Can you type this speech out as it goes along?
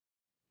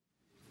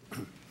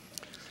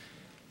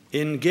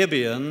In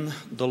Gibeon,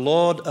 the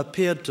Lord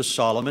appeared to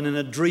Solomon in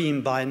a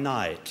dream by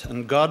night,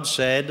 and God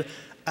said,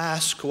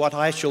 "Ask what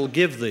I shall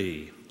give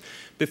thee."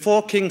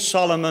 Before King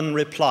Solomon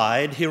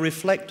replied, he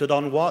reflected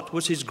on what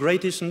was his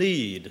greatest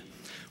need.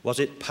 Was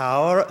it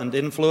power and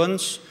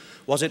influence?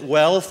 Was it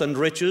wealth and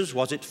riches?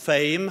 Was it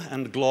fame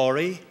and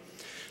glory?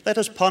 Let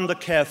us ponder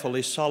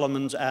carefully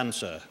Solomon's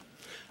answer.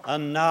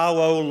 "And now,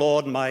 O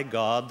Lord my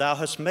God, thou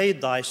hast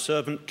made thy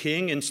servant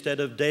king instead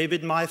of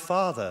David my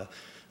father,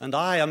 and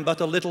I am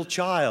but a little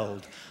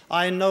child.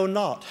 I know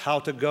not how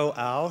to go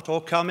out or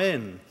come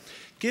in.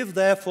 Give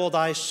therefore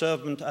thy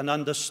servant an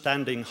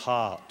understanding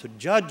heart to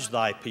judge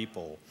thy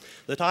people,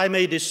 that I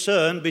may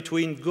discern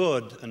between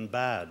good and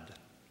bad."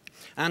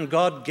 And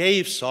God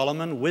gave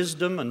Solomon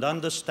wisdom and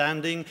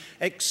understanding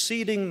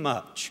exceeding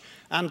much,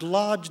 and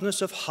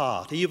largeness of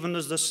heart, even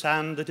as the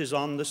sand that is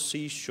on the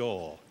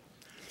seashore.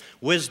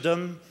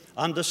 Wisdom,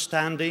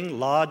 understanding,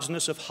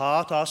 largeness of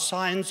heart are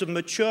signs of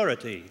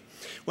maturity.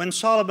 When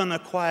Solomon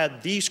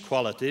acquired these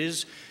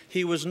qualities,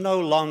 he was no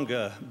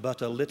longer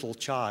but a little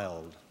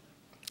child.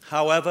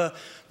 However,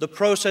 the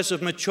process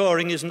of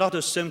maturing is not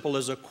as simple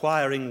as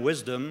acquiring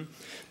wisdom.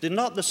 Did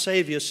not the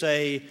Savior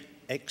say,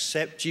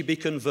 "Except ye be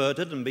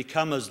converted and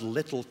become as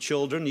little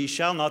children, ye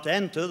shall not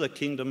enter the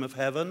kingdom of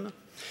heaven"?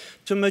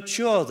 To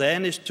mature,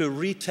 then, is to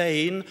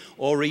retain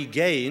or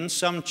regain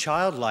some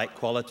childlike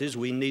qualities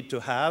we need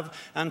to have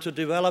and to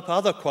develop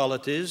other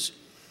qualities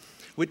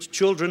which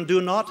children do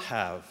not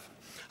have.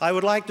 I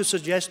would like to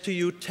suggest to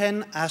you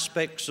 10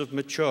 aspects of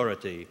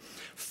maturity,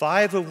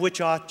 5 of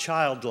which are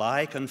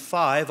childlike and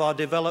 5 are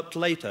developed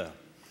later.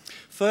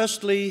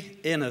 Firstly,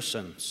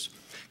 innocence.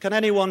 Can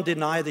anyone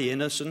deny the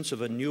innocence of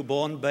a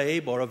newborn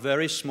babe or a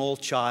very small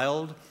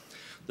child?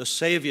 The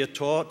Savior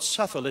taught,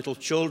 "Suffer little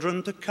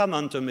children to come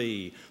unto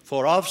me,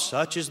 for of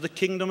such is the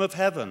kingdom of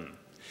heaven."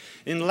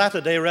 In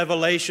latter-day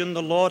revelation,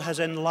 the Lord has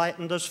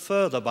enlightened us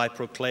further by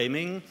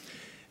proclaiming,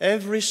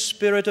 "Every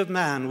spirit of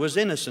man was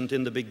innocent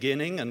in the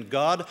beginning, and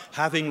God,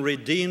 having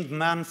redeemed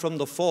man from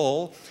the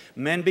fall,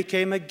 men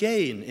became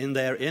again in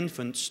their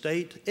infant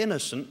state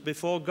innocent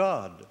before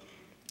God."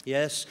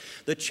 Yes,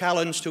 the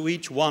challenge to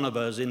each one of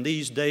us in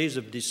these days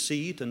of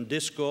deceit and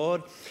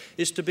discord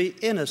is to be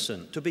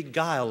innocent, to be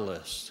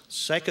guileless.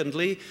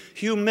 Secondly,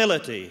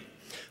 humility.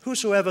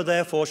 "Whosoever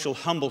therefore shall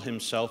humble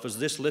himself as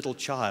this little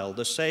child,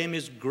 the same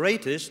is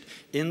greatest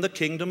in the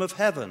kingdom of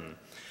heaven."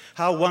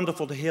 How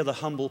wonderful to hear the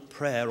humble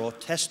prayer or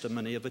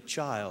testimony of a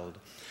child.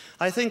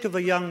 I think of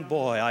a young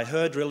boy I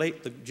heard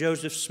relate the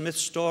Joseph Smith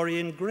story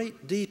in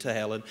great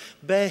detail and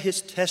bear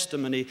his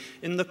testimony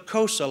in the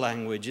Xhosa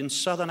language in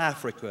southern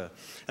Africa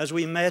as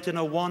we met in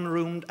a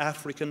one-roomed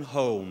African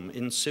home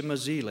in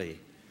Simazili.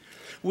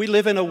 We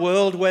live in a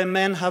world where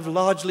men have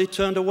largely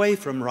turned away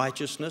from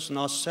righteousness and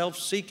are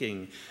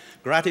self-seeking,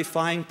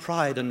 gratifying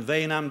pride and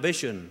vain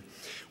ambition.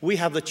 We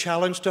have the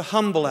challenge to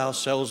humble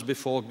ourselves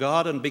before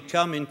God and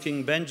become, in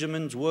King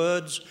Benjamin's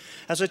words,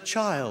 as a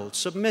child,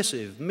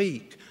 submissive,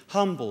 meek,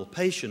 humble,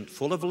 patient,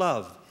 full of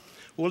love,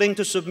 willing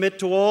to submit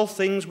to all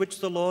things which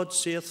the Lord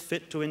seeth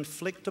fit to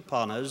inflict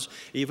upon us,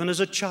 even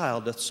as a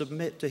child doth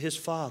submit to his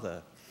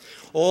father.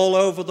 All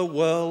over the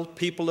world,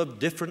 people of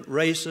different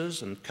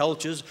races and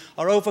cultures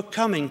are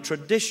overcoming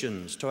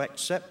traditions to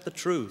accept the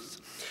truth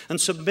and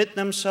submit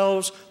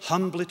themselves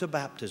humbly to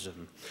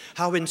baptism.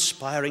 How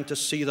inspiring to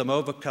see them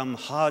overcome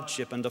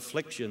hardship and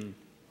affliction.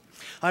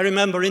 I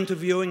remember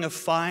interviewing a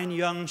fine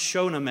young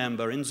Shona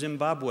member in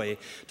Zimbabwe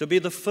to be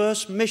the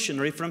first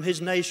missionary from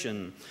his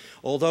nation.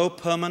 Although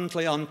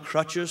permanently on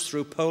crutches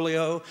through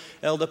polio,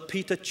 Elder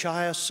Peter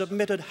Chaya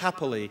submitted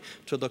happily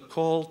to the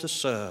call to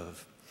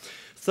serve.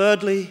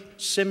 Thirdly,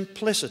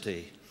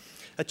 simplicity.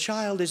 A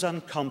child is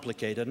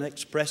uncomplicated and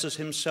expresses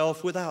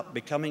himself without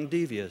becoming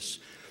devious.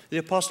 The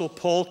Apostle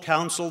Paul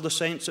counseled the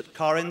saints at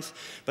Corinth,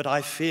 "But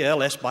I fear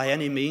lest by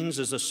any means,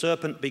 as the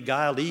serpent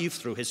beguiled Eve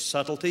through his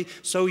subtlety,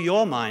 so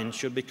your mind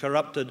should be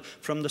corrupted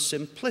from the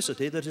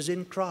simplicity that is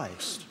in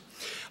Christ."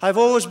 I've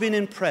always been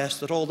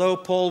impressed that although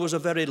Paul was a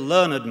very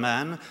learned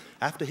man,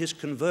 after his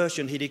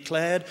conversion he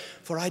declared,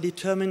 "For I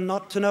determined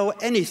not to know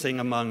anything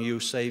among you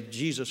save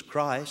Jesus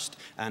Christ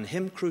and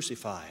him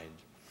crucified."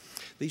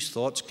 These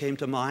thoughts came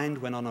to mind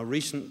when on a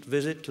recent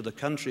visit to the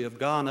country of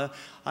Ghana,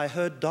 I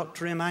heard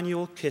Dr.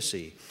 Emmanuel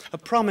Kissy, a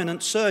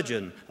prominent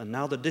surgeon and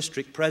now the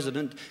district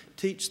president,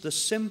 teach the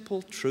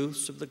simple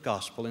truths of the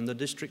gospel in the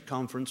district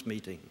conference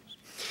meetings.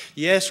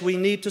 Yes, we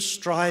need to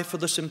strive for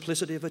the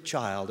simplicity of a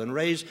child and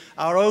raise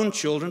our own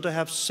children to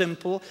have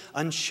simple,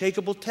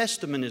 unshakable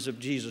testimonies of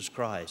Jesus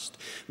Christ.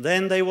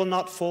 Then they will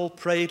not fall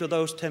prey to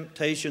those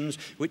temptations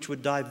which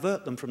would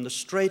divert them from the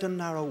straight and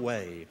narrow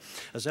way.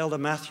 As Elder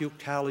Matthew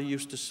Cowley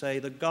used to say,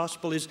 the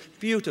gospel is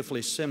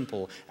beautifully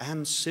simple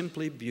and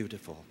simply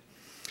beautiful.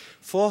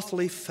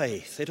 Fourthly,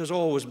 faith. It has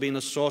always been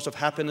a source of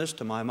happiness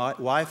to my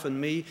wife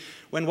and me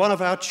when one of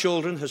our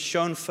children has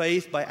shown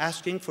faith by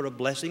asking for a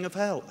blessing of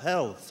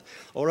health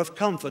or of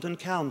comfort and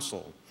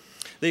counsel.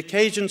 The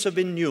occasions have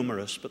been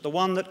numerous, but the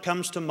one that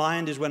comes to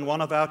mind is when one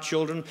of our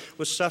children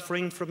was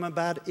suffering from a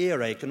bad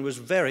earache and was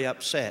very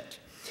upset.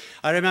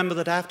 I remember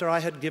that after I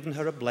had given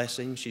her a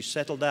blessing, she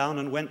settled down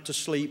and went to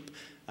sleep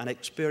and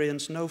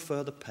experienced no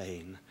further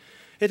pain.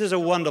 It is a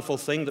wonderful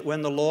thing that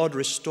when the Lord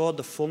restored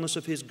the fullness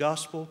of his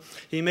gospel,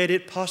 he made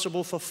it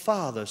possible for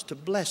fathers to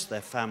bless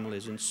their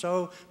families in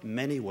so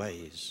many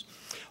ways.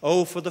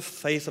 Oh, for the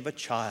faith of a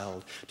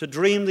child to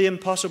dream the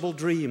impossible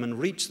dream and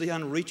reach the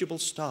unreachable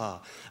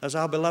star, as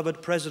our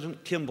beloved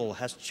President Kimball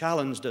has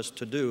challenged us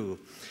to do.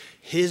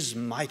 His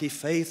mighty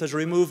faith has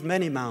removed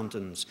many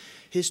mountains.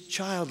 His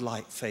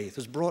childlike faith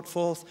has brought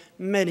forth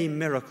many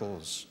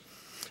miracles.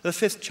 The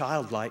fifth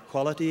childlike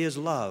quality is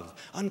love,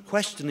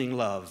 unquestioning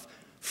love,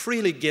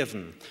 freely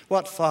given.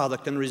 What father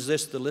can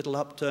resist the little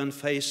upturned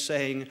face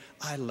saying,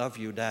 "I love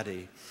you,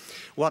 Daddy"?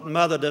 What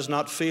mother does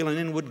not feel an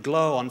inward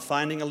glow on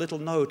finding a little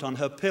note on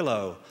her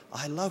pillow,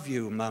 "I love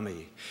you,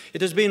 Mummy"?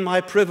 It has been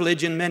my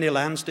privilege in many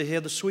lands to hear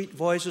the sweet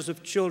voices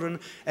of children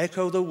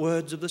echo the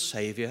words of the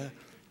Savior,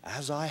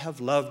 "As I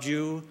have loved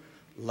you,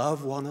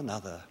 love one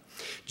another."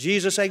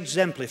 Jesus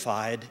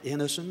exemplified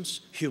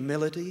innocence,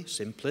 humility,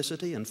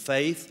 simplicity, and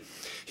faith.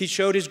 He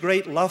showed his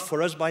great love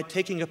for us by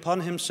taking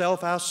upon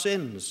himself our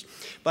sins,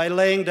 by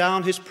laying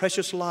down his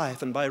precious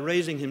life, and by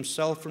raising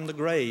himself from the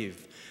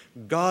grave.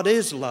 God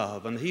is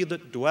love, and he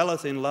that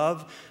dwelleth in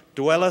love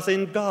dwelleth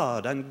in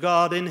God, and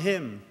God in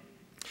him.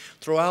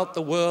 Throughout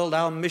the world,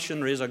 our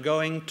missionaries are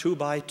going 2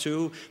 by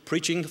 2,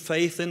 preaching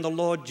faith in the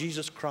Lord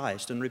Jesus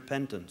Christ and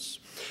repentance.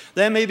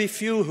 There may be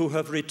few who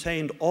have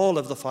retained all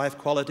of the 5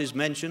 qualities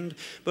mentioned,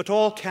 but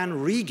all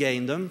can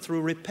regain them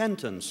through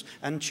repentance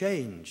and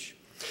change.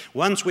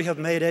 Once we have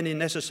made any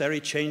necessary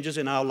changes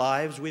in our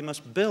lives, we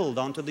must build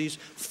onto these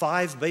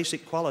 5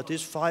 basic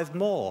qualities 5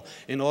 more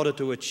in order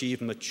to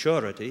achieve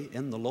maturity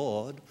in the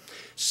Lord.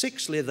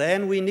 Sixthly,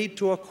 then, we need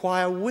to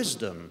acquire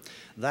wisdom,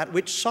 that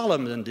which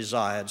Solomon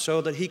desired,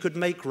 so that he could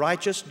make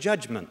righteous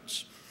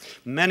judgments.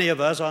 Many of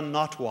us are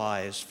not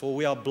wise, for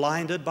we are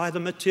blinded by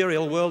the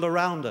material world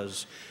around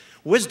us.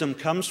 Wisdom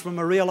comes from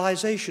a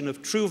realization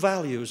of true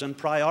values and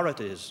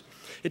priorities.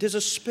 It is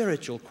a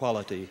spiritual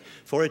quality,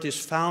 for it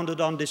is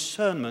founded on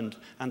discernment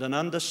and an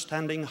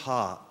understanding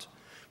heart.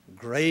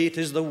 Great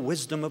is the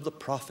wisdom of the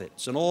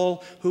prophets, and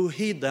all who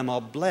heed them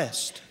are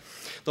blessed.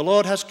 The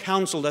Lord has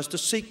counseled us to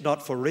seek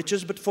not for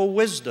riches, but for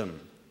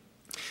wisdom.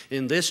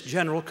 In this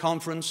general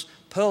conference,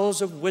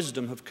 pearls of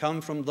wisdom have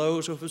come from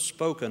those who have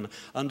spoken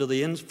under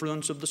the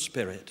influence of the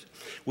Spirit.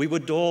 We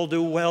would all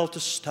do well to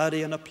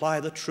study and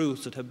apply the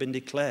truths that have been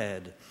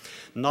declared.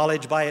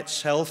 Knowledge by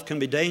itself can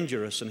be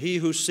dangerous, and he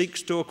who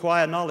seeks to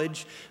acquire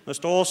knowledge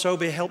must also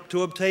be helped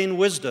to obtain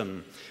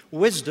wisdom.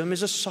 Wisdom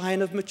is a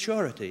sign of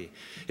maturity.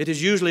 It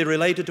is usually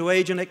related to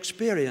age and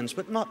experience,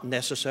 but not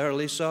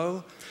necessarily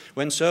so.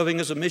 When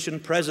serving as a mission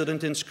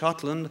president in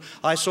Scotland,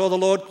 I saw the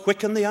Lord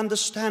quicken the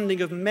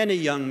understanding of many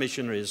young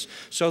missionaries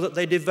so that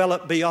they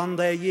develop beyond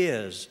their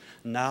years.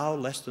 Now,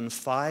 less than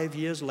 5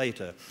 years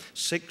later,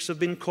 6 have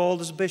been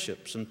called as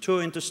bishops and 2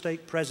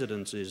 interstate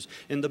presidencies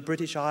in the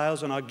British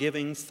Isles and are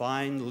giving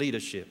fine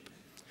leadership.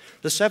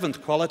 The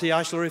 7th quality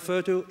I shall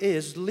refer to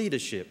is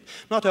leadership.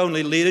 Not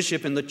only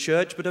leadership in the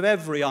church, but of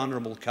every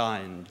honorable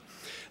kind.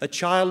 A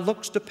child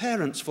looks to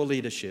parents for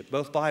leadership,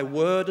 both by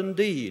word and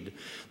deed.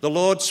 The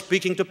Lord,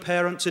 speaking to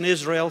parents in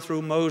Israel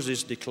through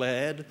Moses,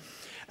 declared,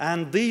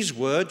 "And these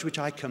words which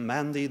I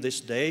command thee this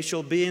day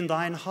shall be in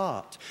thine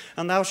heart,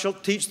 and thou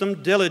shalt teach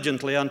them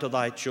diligently unto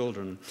thy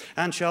children,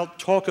 and shalt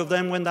talk of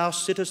them when thou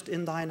sittest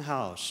in thine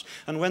house,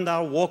 and when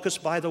thou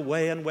walkest by the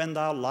way, and when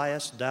thou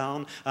liest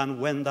down, and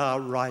when thou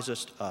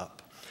risest up."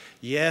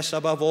 Yes,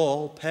 above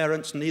all,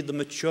 parents need the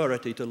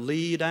maturity to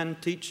lead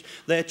and teach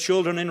their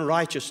children in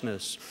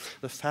righteousness.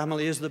 The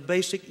family is the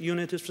basic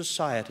unit of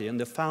society and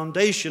the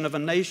foundation of a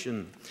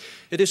nation.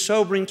 It is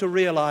sobering to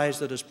realize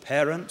that as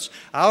parents,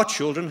 our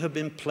children have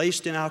been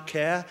placed in our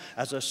care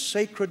as a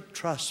sacred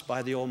trust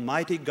by the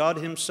Almighty God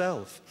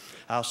himself.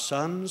 Our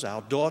sons,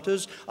 our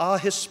daughters are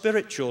his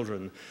spirit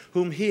children,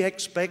 whom he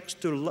expects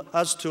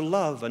us to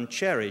love and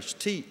cherish,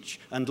 teach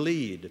and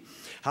lead.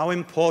 How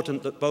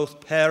important that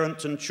both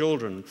parents and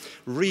children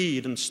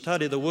read and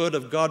study the Word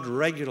of God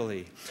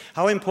regularly.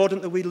 How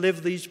important that we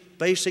live these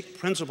basic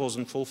principles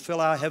and fulfill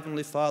our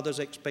Heavenly Father's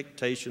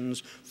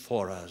expectations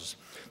for us.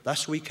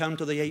 Thus we come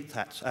to the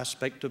 8th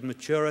aspect of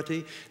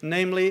maturity,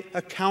 namely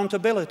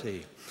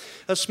accountability.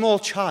 A small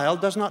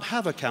child does not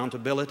have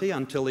accountability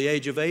until the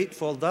age of 8,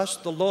 for thus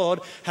the Lord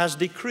has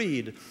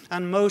decreed,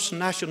 and most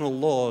national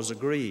laws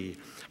agree.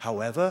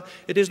 However,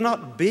 it is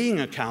not being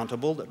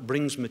accountable that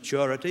brings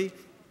maturity.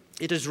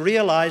 It is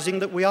realizing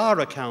that we are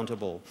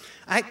accountable,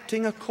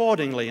 acting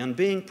accordingly, and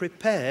being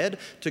prepared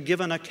to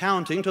give an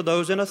accounting to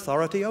those in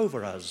authority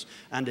over us,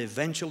 and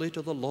eventually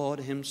to the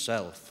Lord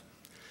himself.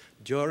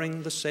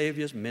 During the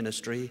Savior's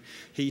ministry,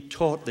 he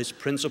taught this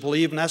principle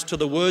even as to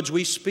the words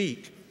we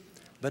speak.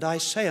 "But I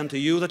say unto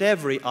you that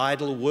every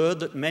idle word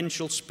that men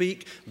shall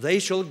speak, they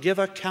shall give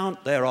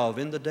account thereof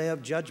in the day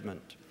of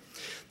judgment."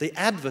 The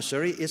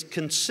adversary is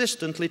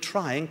consistently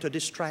trying to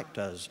distract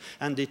us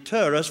and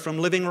deter us from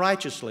living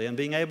righteously and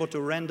being able to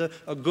render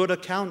a good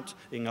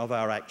accounting of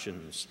our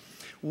actions.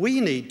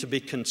 We need to be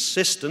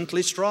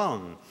consistently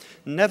strong,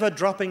 never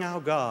dropping our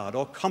guard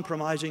or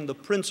compromising the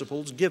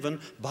principles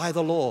given by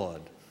the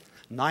Lord.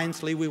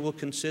 Ninthly, we will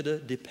consider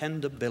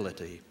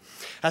dependability.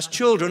 As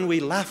children, we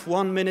laugh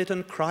one minute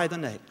and cry the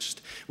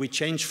next. We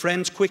change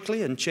friends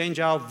quickly and change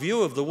our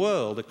view of the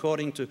world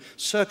according to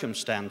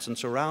circumstance and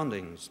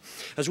surroundings.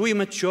 As we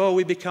mature,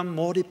 we become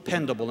more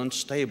dependable and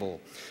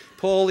stable.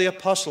 Paul the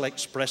Apostle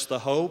expressed the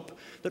hope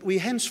that we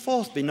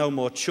henceforth be no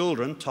more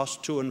children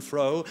tossed to and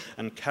fro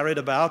and carried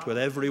about with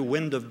every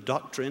wind of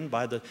doctrine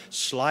by the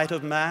sleight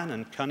of man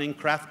and cunning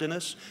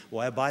craftiness,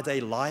 whereby they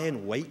lie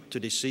in wait to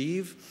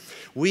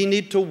deceive. We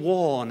need to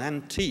warn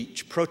and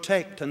teach,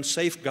 protect and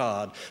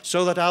safeguard,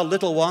 so that our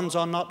little ones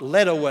are not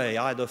led away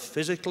either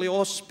physically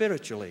or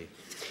spiritually.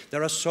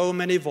 There are so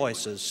many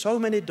voices, so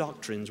many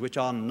doctrines which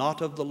are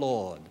not of the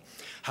Lord.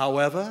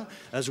 However,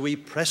 as we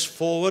press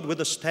forward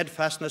with a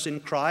steadfastness in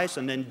Christ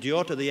and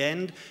endure to the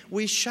end,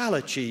 we shall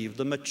achieve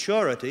the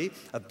maturity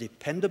of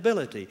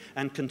dependability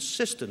and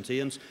consistency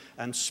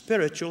and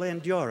spiritual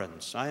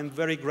endurance. I am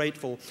very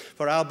grateful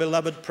for our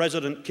beloved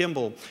President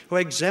Kimball, who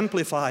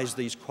exemplifies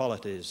these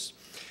qualities.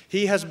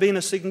 He has been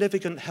a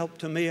significant help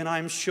to me, and I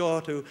am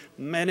sure to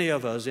many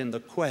of us in the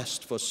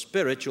quest for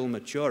spiritual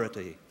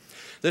maturity.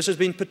 This has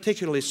been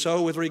particularly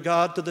so with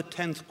regard to the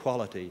 10th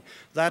quality,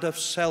 that of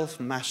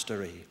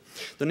self-mastery.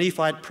 The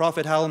Nephite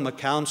prophet Alma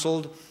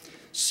counseled,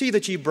 "See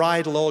that ye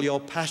bridle all your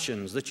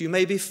passions, that you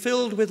may be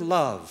filled with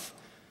love."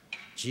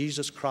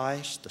 Jesus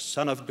Christ, the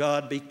Son of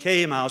God,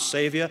 became our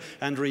Savior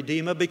and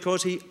Redeemer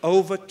because he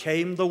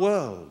overcame the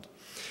world.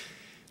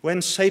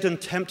 When Satan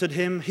tempted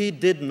him, he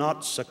did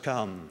not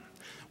succumb.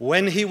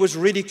 When he was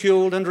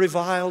ridiculed and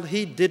reviled,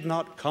 he did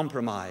not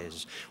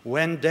compromise.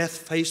 When death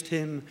faced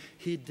him,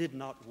 he did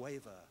not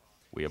waver.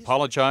 We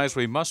apologize.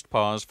 We must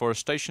pause for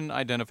station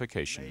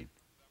identification.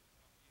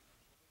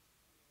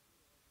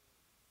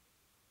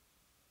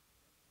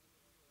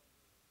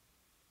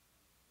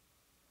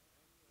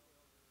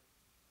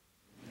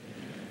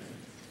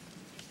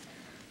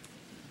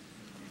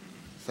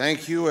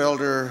 Thank you,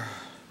 Elder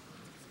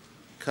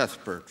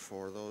Cuthbert,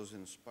 for those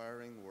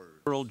inspiring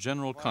words. World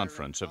General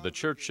Conference of the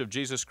Church of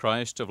Jesus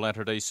Christ of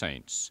Latter-day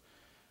Saints.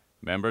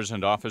 Members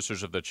and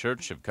officers of the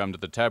church have come to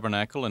the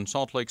Tabernacle in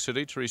Salt Lake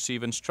City to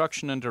receive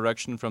instruction and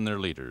direction from their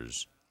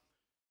leaders.